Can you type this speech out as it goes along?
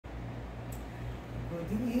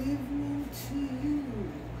Good evening to you.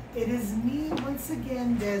 It is me once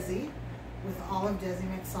again, Desi, with all of Desi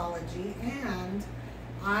Mixology, and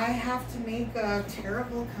I have to make a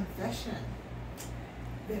terrible confession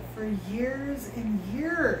that for years and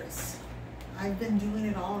years I've been doing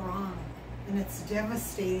it all wrong, and it's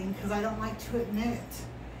devastating because I don't like to admit it.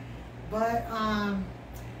 But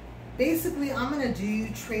basically, I'm gonna do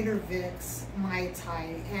Trader Vic's Mai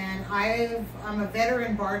Tai, and I'm a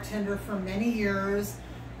veteran bartender for many years.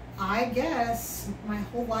 I guess my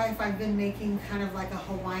whole life I've been making kind of like a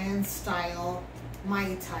Hawaiian style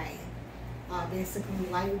Mai Tai. Basically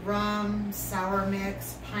light rum, sour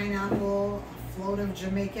mix, pineapple, a float of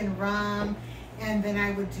Jamaican rum, and then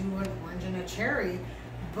I would do an orange and a cherry.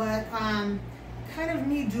 But kind of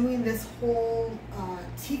me doing this whole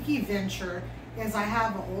Tiki venture is I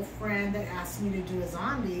have an old friend that asked me to do a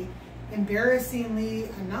zombie. Embarrassingly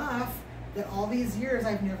enough, that all these years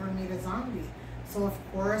I've never made a zombie. So of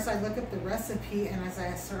course I look up the recipe, and as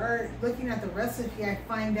I start looking at the recipe, I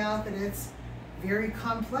find out that it's very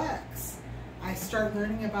complex. I start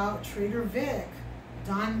learning about Trader Vic,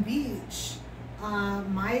 Don Beach,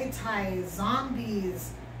 Mai Tai,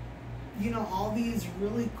 zombies, you know, all these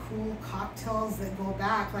really cool cocktails that go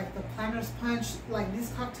back, like the Planter's Punch. Like,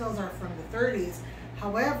 these cocktails are from the 30s.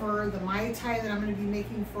 However, the Mai Tai that I'm going to be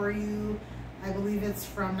making for you, I believe it's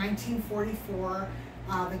from 1944.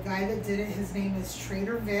 The guy that did it, his name is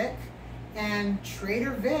Trader Vic, and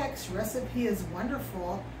Trader Vic's recipe is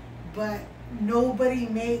wonderful, but nobody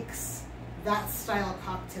makes that style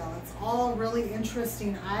cocktail. It's all really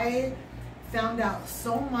interesting. I found out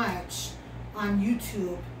so much on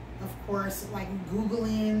YouTube, of course, like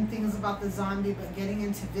Googling things about the zombie, but getting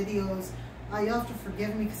into videos. You'll have to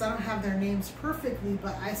forgive me because I don't have their names perfectly,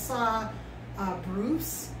 but I saw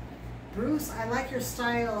Bruce. Bruce, I like your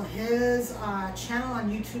style. His channel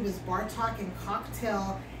on YouTube is Bar Talk and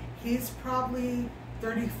Cocktail. He's probably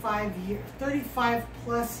 35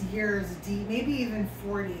 plus years deep, maybe even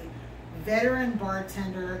 40. Veteran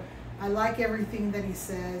bartender. I like everything that he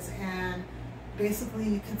says, and basically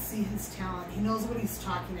you can see his talent. He knows what he's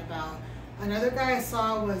talking about. Another guy I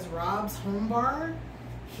saw was Rob's Home Bar.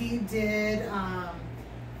 He did,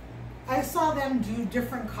 I saw them do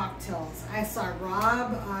different cocktails. I saw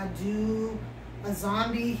Rob do a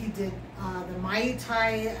zombie. He did the Mai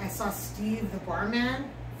Tai. I saw Steve, the barman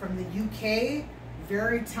from the UK.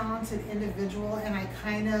 Very talented individual, and I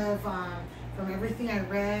kind of, from everything I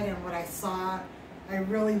read and what I saw, I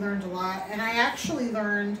really learned a lot. And I actually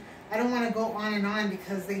learned, I don't want to go on and on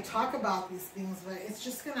because they talk about these things, but it's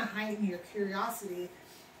just going to heighten your curiosity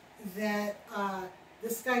that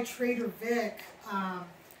this guy Trader Vic,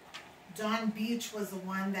 Don Beach, was the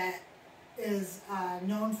one that is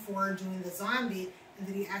known for doing the zombie, and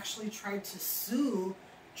that he actually tried to sue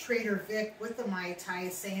Trader Vic with the Mai Tai,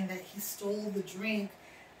 saying that he stole the drink.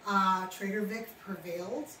 Trader Vic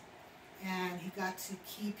prevailed, and he got to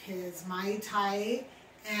keep his Mai Tai,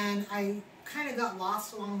 and I kind of got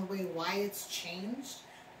lost along the way why it's changed.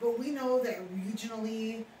 But we know that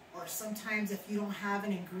regionally, or sometimes if you don't have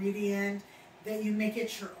an ingredient, that you make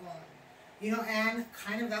it your own. You know, and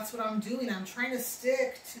kind of that's what I'm doing. I'm trying to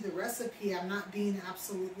stick to the recipe. I'm not being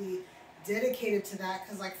absolutely dedicated to that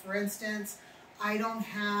because, like, for instance, I don't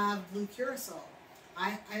have blue curacao.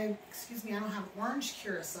 Excuse me, I don't have orange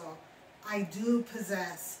curacao. I do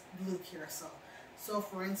possess blue curacao. So,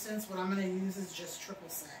 for instance, what I'm going to use is just triple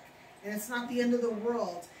sec. And it's not the end of the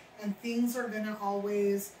world. And things are going to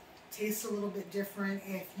always taste a little bit different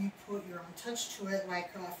if you put your own touch to it.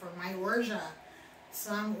 Like for my orgeat,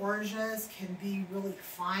 some orgeats can be really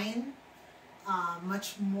fine,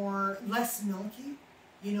 less milky,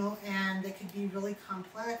 you know, and they could be really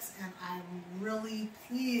complex. And I'm really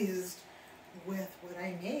pleased with what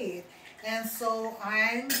I made. And so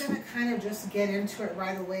I'm going to kind of just get into it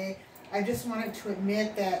right away. I just wanted to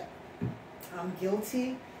admit that I'm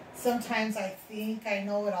guilty. Sometimes I think I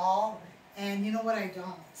know it all, and you know what, I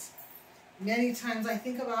don't. Many times I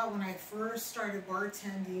think about when I first started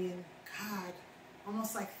bartending, God,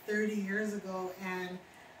 almost like 30 years ago, and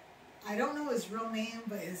I don't know his real name,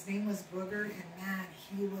 but his name was Booger, and man,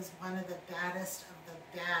 he was one of the baddest of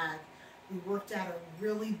the bad. We worked at a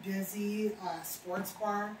really busy sports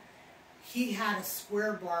bar. He had a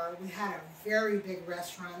square bar. We had a very big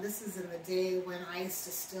restaurant. This is in the day when I used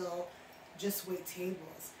to still just wait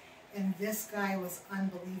tables. And this guy was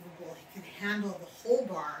unbelievable. He could handle the whole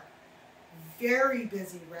bar. Very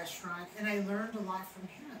busy restaurant. And I learned a lot from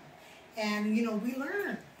him. And, you know, we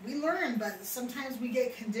learn, but sometimes we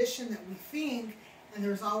get conditioned that we think, and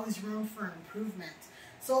there's always room for improvement.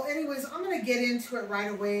 So anyways, I'm going to get into it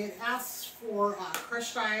right away. It asks for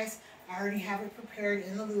crushed ice. I already have it prepared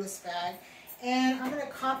in the Lewis bag. And I'm going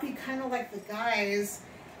to copy kind of like the guys.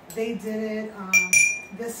 They did it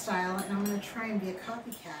this style, and I'm going to try and be a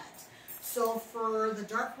copycat. So for the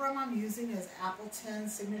dark rum I'm using is Appleton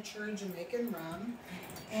Signature Jamaican Rum.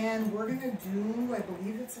 And we're going to do, I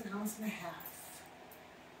believe it's 1.5 ounces.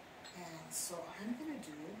 And so I'm going to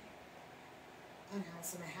do 1.5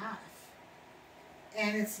 ounces.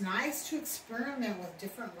 And it's nice to experiment with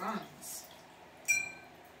different rums.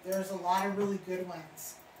 There's a lot of really good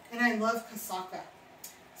ones. And I love casaca.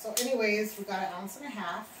 So anyways, we got 1.5 ounces.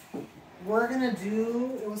 We're going to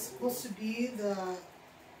do, it was supposed to be the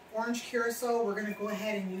orange curacao. We're going to go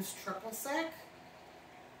ahead and use triple sec.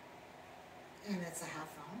 And it's 1/2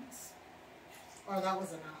 ounce. Or that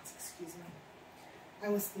was 1 ounce, excuse me. I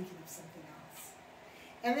was thinking of something else.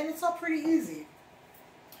 And then it's all pretty easy.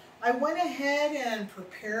 I went ahead and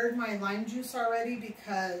prepared my lime juice already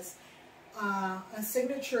because a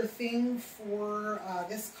signature thing for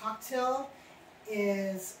this cocktail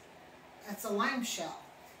is, it's a lime shell.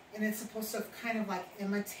 And it's supposed to kind of like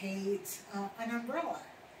imitate an umbrella.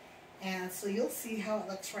 And so you'll see how it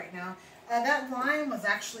looks right now. That lime was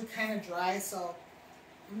actually kind of dry, so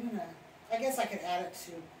I'm gonna, I guess I could add it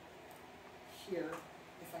to here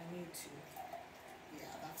if I need to. Yeah,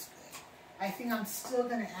 that's good. I think I'm still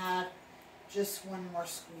gonna add just one more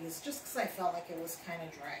squeeze, just because I felt like it was kind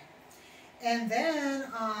of dry. And then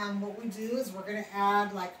what we do is we're gonna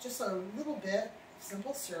add like just a little bit of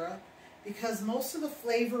simple syrup, because most of the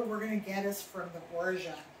flavor we're gonna get is from the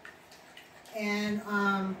orgeat. And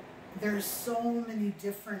there's so many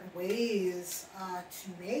different ways to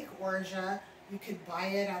make orgeat. You could buy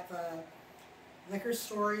it at the liquor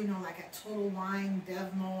store, you know, like at Total Wine,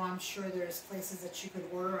 Devmo. I'm sure there's places that you could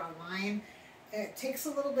order online. It takes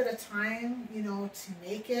a little bit of time, you know, to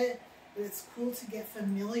make it, but it's cool to get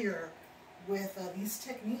familiar with these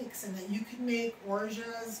techniques, and that you can make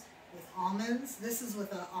orgeats with almonds. This is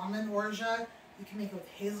with an almond orgeat. You can make it with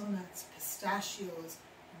hazelnuts, pistachios,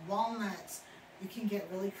 walnuts. You can get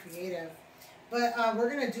really creative. But we're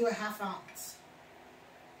going to do 1/2 ounce.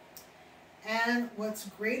 And what's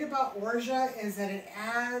great about orgeat is that it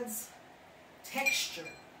adds texture,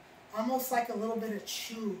 almost like a little bit of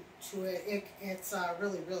chew to it. It's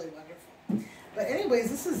really, really wonderful. But anyways,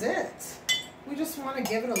 this is it. We just want to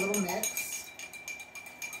give it a little mix.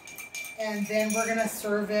 And then we're going to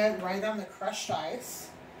serve it right on the crushed ice.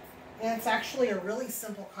 And it's actually a really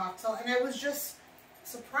simple cocktail. And I was just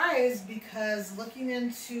surprised because looking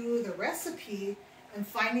into the recipe and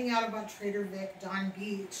finding out about Trader Vic Don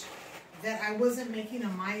Beach, that I wasn't making a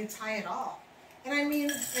Mai Tai at all. And I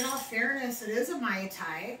mean, in all fairness, it is a Mai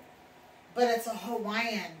Tai, but it's a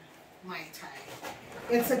Hawaiian Mai Tai.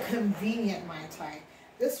 It's a convenient Mai Tai.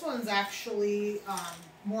 This one's actually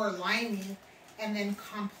more limey and then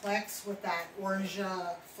complex with that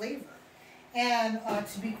orgeat flavor. And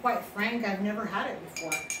to be quite frank, I've never had it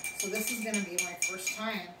before. So this is going to be my first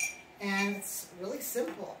time. And it's really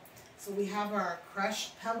simple. So we have our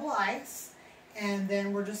crushed pebble ice. And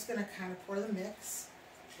then we're just going to kind of pour the mix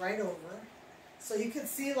right over. So you can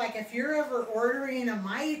see, like, if you're ever ordering a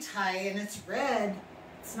Mai Tai and it's red,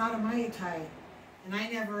 it's not a Mai Tai. And I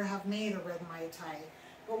never have made a red Mai Tai.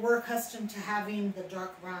 But we're accustomed to having the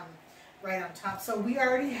dark rum right on top. So we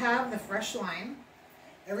already have the fresh lime.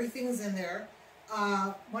 Everything's in there.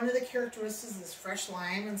 One of the characteristics is fresh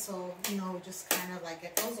lime, and so, you know, just kind of like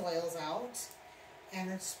get those oils out, and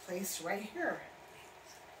it's placed right here,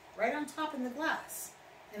 right on top in the glass,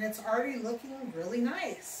 and it's already looking really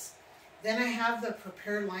nice. Then I have the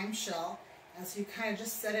prepared lime shell, and so you kind of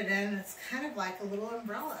just set it in, and it's kind of like a little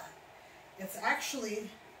umbrella. It's actually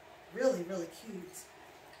really, really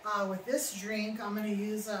cute. With this drink, I'm going to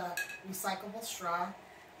use a recyclable straw.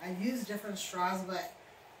 I use different straws, but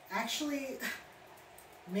actually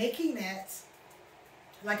making it,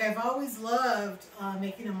 like, I've always loved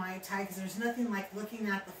making a Mai Tai, because there's nothing like looking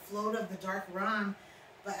at the float of the dark rum,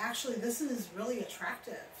 but actually this is really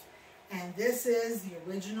attractive. And this is the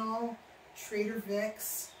original Trader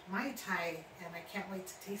Vic's Mai Tai, and I can't wait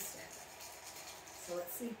to taste it. So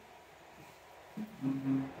let's see.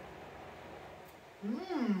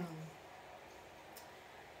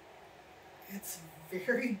 It's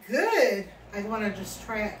very good. I want to just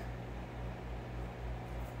try it.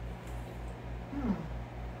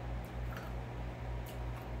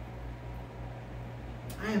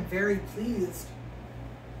 I am very pleased.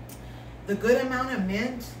 The good amount of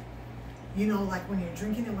mint, you know, like when you're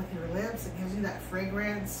drinking it with your lips, it gives you that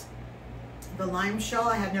fragrance. The lime shell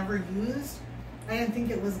I had never used. I didn't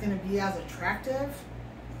think it was going to be as attractive.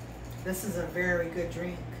 This is a very good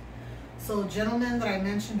drink. So gentlemen that I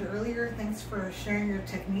mentioned earlier, thanks for sharing your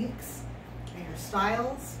techniques and your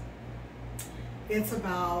styles. It's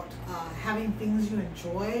about having things you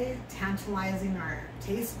enjoy, tantalizing our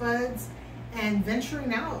taste buds, and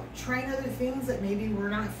venturing out, trying other things that maybe we're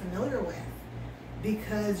not familiar with,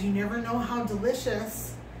 because you never know how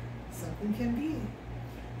delicious something can be.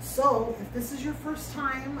 So if this is your first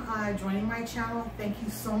time joining my channel, thank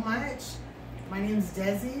you so much. My name is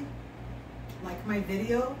Desi. Like my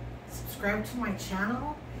video, subscribe to my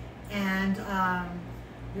channel, and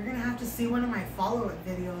you're gonna have to see one of my follow-up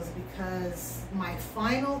videos, because my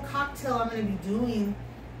final cocktail I'm gonna be doing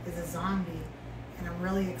is a zombie, and I'm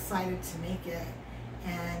really excited to make it.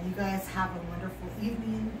 And you guys have a wonderful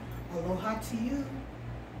evening. Aloha to you.